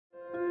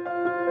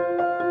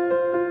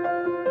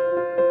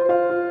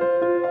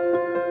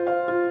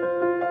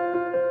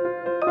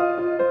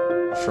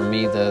For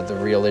me, the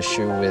real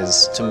issue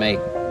is to make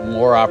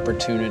more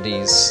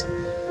opportunities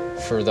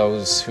for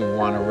those who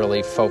want to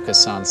really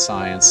focus on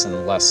science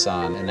and less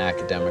on an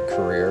academic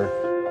career.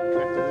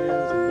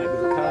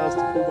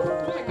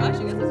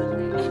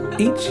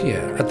 Each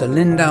year at the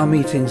Lindau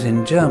meetings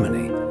in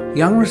Germany,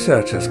 young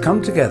researchers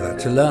come together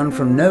to learn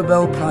from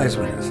Nobel Prize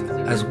winners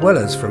as well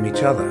as from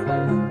each other.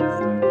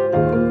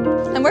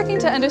 I'm working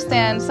to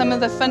understand some of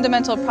the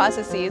fundamental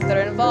processes that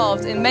are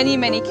involved in many,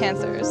 many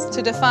cancers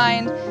to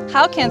define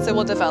how cancer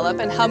will develop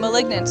and how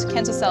malignant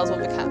cancer cells will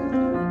become.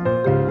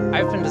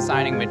 I've been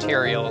designing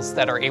materials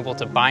that are able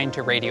to bind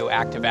to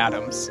radioactive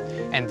atoms,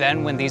 and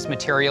then when these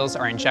materials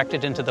are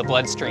injected into the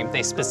bloodstream,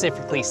 they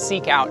specifically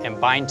seek out and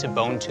bind to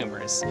bone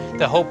tumors,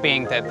 the hope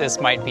being that this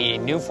might be a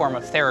new form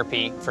of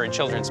therapy for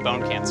children's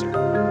bone cancer.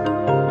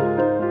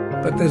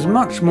 But there's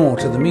much more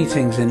to the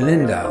meetings in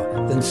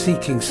Lindau than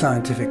seeking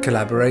scientific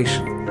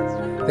collaboration.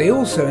 They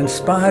also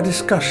inspire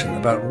discussion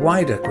about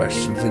wider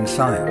questions in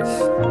science.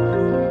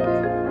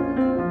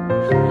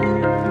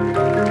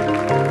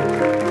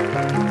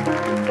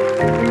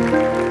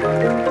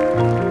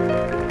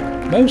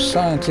 Most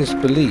scientists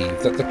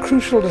believe that the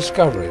crucial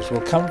discoveries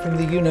will come from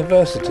the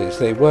universities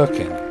they work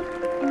in.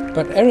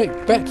 But Eric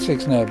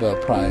Betzig's Nobel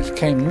Prize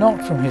came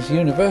not from his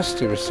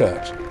university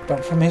research,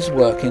 but from his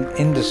work in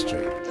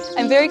industry.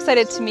 I'm very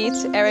excited to meet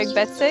Eric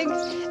Betzig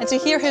and to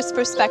hear his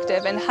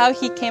perspective and how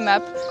he came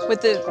up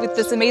with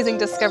this amazing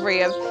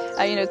discovery of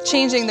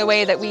changing the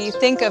way that we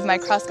think of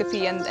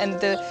microscopy and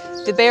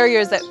the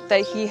barriers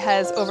that he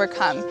has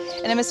overcome.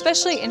 And I'm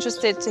especially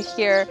interested to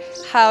hear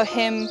how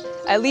him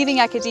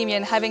leaving academia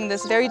and having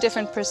this very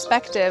different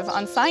perspective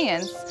on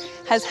science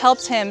has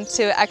helped him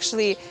to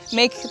actually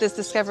make this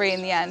discovery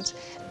in the end.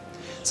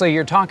 So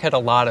your talk had a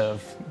lot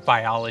of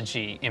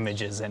biology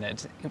images in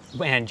it,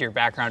 and your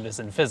background is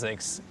in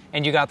physics,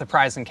 and you got the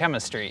prize in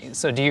chemistry.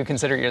 So do you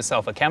consider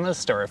yourself a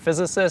chemist or a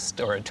physicist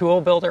or a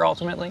tool builder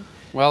ultimately?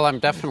 Well, I'm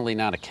definitely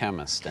not a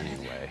chemist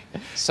anyway.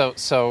 So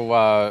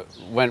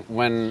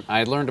when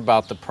I learned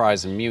about the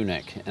prize in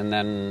Munich, and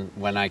then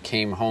when I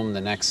came home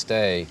the next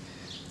day,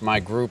 my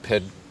group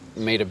had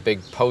made a big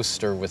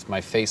poster with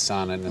my face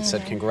on it and it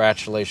said,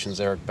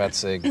 "Congratulations, Eric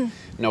Betzig,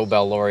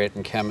 Nobel laureate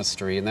in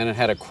chemistry." And then it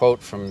had a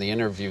quote from the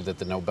interview that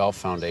the Nobel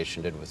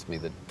Foundation did with me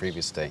the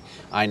previous day.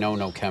 "I know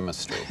no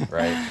chemistry,"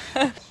 right?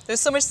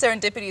 There's so much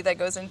serendipity that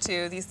goes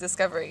into these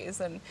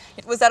discoveries. And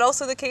was that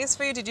also the case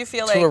for you? Did you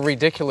feel like... To a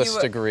ridiculous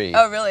degree.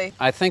 Oh, really?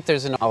 I think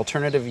there's an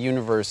alternative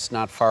universe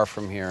not far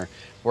from here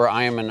where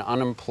I am an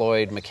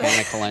unemployed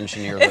mechanical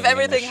engineer living If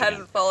everything in Michigan.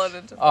 hadn't fallen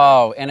into place.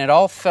 Oh, and it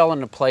all fell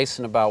into place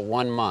in about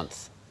 1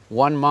 month.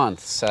 1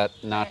 month set,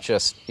 not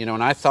just,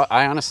 and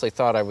I honestly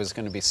thought I was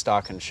going to be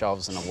stocking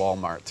shelves in a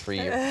Walmart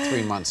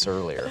 3 months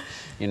earlier,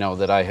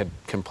 that I had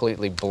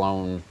completely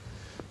blown,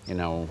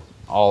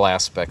 all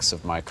aspects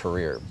of my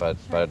career, but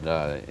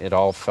it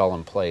all fell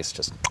in place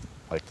just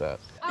like that.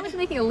 I was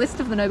making a list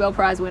of the Nobel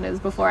Prize winners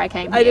before I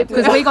came here,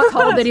 because we got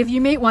told that if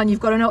you meet one, you've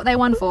got to know what they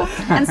won for.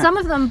 And some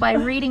of them, by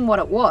reading what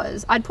it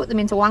was, I'd put them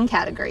into one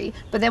category,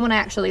 but then when I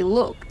actually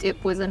looked,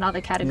 it was another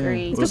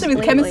category. Especially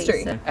with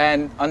chemistry. So.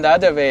 And on the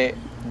other way,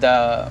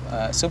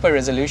 the super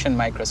resolution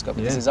microscope,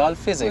 this is all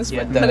physics,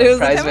 but the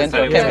prize went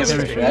for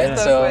chemistry, right?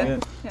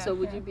 So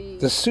would you be...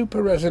 The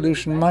super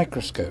resolution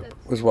microscope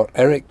was what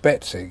Eric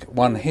Betzig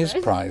won his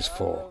prize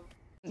for.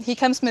 He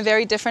comes from a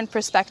very different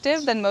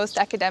perspective than most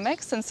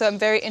academics, and so I'm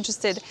very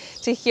interested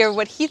to hear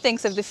what he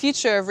thinks of the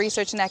future of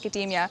research in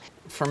academia.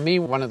 For me,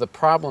 one of the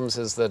problems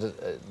is that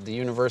the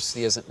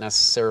university isn't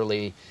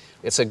necessarily,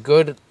 it's a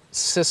good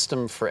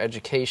system for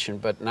education,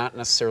 but not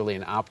necessarily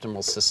an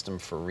optimal system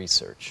for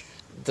research.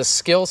 The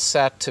skill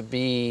set to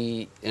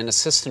be an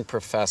assistant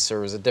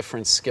professor is a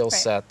different skill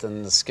set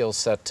than the skill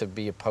set to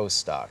be a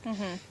postdoc.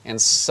 And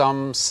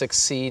some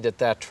succeed at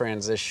that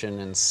transition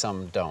and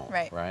some don't,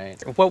 right?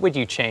 What would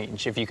you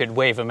change if you could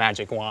wave a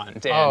magic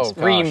wand and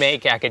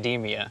remake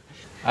academia?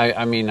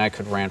 I mean, I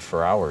could rant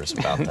for hours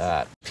about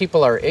that.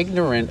 People are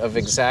ignorant of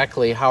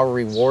exactly how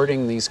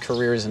rewarding these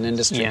careers in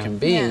industry can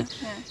be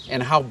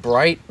and how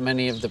bright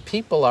many of the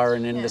people are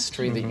in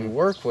industry that you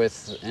work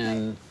with.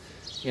 And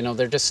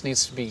there just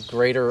needs to be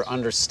greater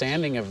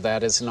understanding of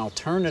that as an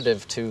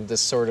alternative to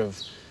this sort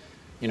of,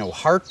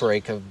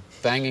 heartbreak of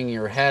banging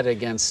your head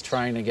against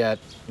trying to get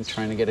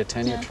a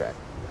tenure track.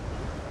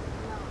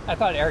 I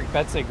thought Eric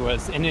Betzig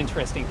was an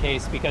interesting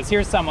case because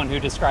here's someone who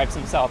describes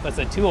himself as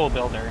a tool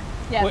builder,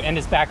 and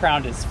his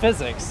background is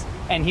physics,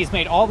 and he's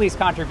made all these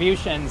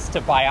contributions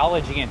to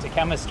biology and to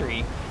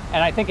chemistry.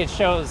 And I think it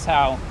shows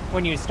how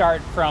when you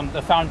start from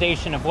the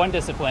foundation of one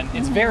discipline,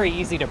 it's very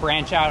easy to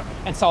branch out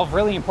and solve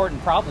really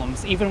important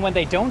problems, even when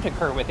they don't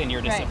occur within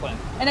your discipline.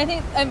 And I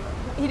think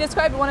he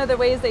described one of the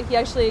ways that he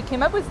actually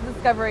came up with the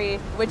discovery,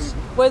 which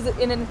was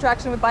in an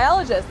interaction with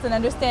biologists and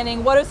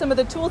understanding what are some of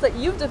the tools that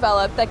you've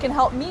developed that can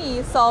help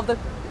me solve the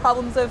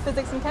problems of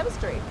physics and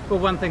chemistry. But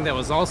one thing that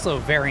was also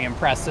very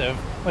impressive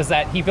was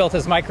that he built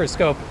his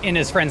microscope in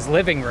his friend's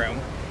living room.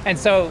 And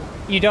so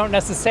you don't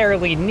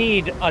necessarily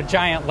need a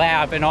giant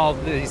lab and all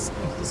these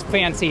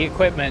fancy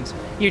equipment.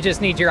 You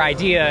just need your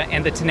idea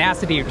and the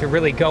tenacity to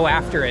really go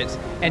after it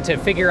and to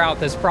figure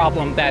out this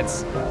problem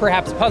that's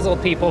perhaps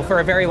puzzled people for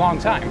a very long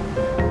time.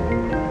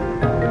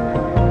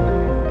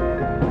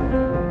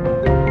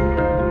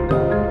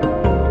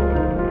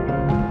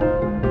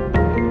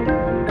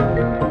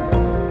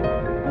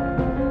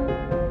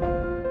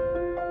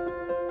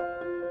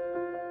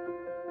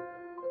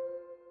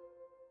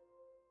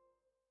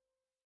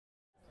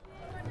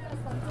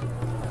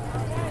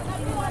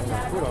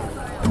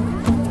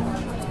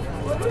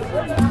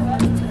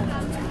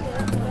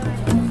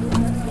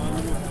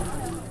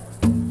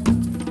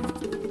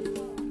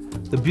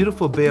 The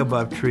beautiful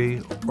baobab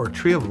tree, or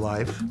tree of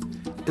life,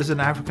 is an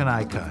African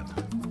icon.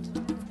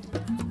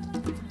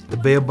 The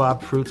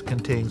baobab fruit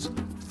contains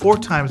 4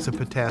 times the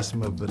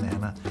potassium of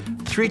banana,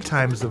 3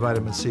 times the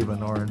vitamin C of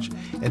an orange,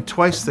 and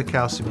twice the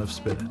calcium of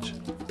spinach.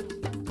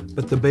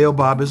 But the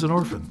baobab is an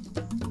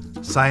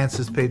orphan. Science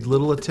has paid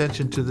little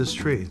attention to this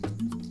tree,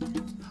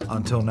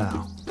 until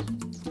now.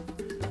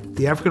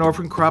 The African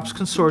Orphan Crops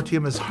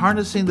Consortium is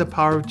harnessing the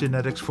power of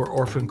genetics for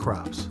orphan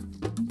crops.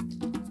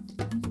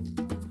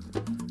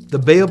 The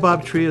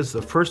baobab tree is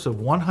the first of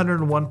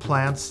 101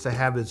 plants to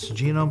have its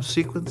genome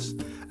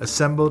sequenced,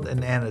 assembled,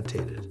 and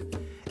annotated,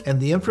 and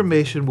the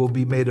information will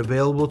be made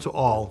available to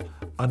all,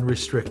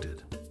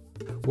 unrestricted.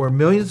 Where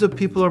millions of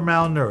people are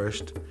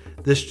malnourished,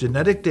 this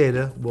genetic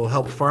data will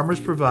help farmers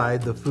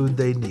provide the food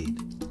they need.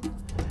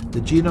 The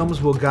genomes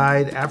will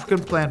guide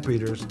African plant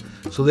breeders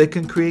so they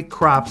can create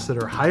crops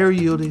that are higher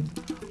yielding,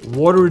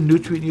 water and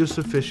nutrient use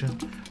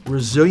efficient,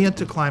 resilient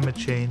to climate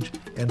change,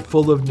 and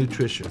full of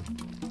nutrition,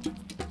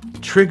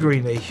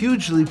 triggering a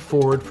huge leap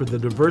forward for the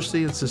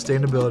diversity and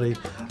sustainability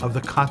of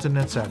the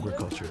continent's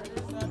agriculture.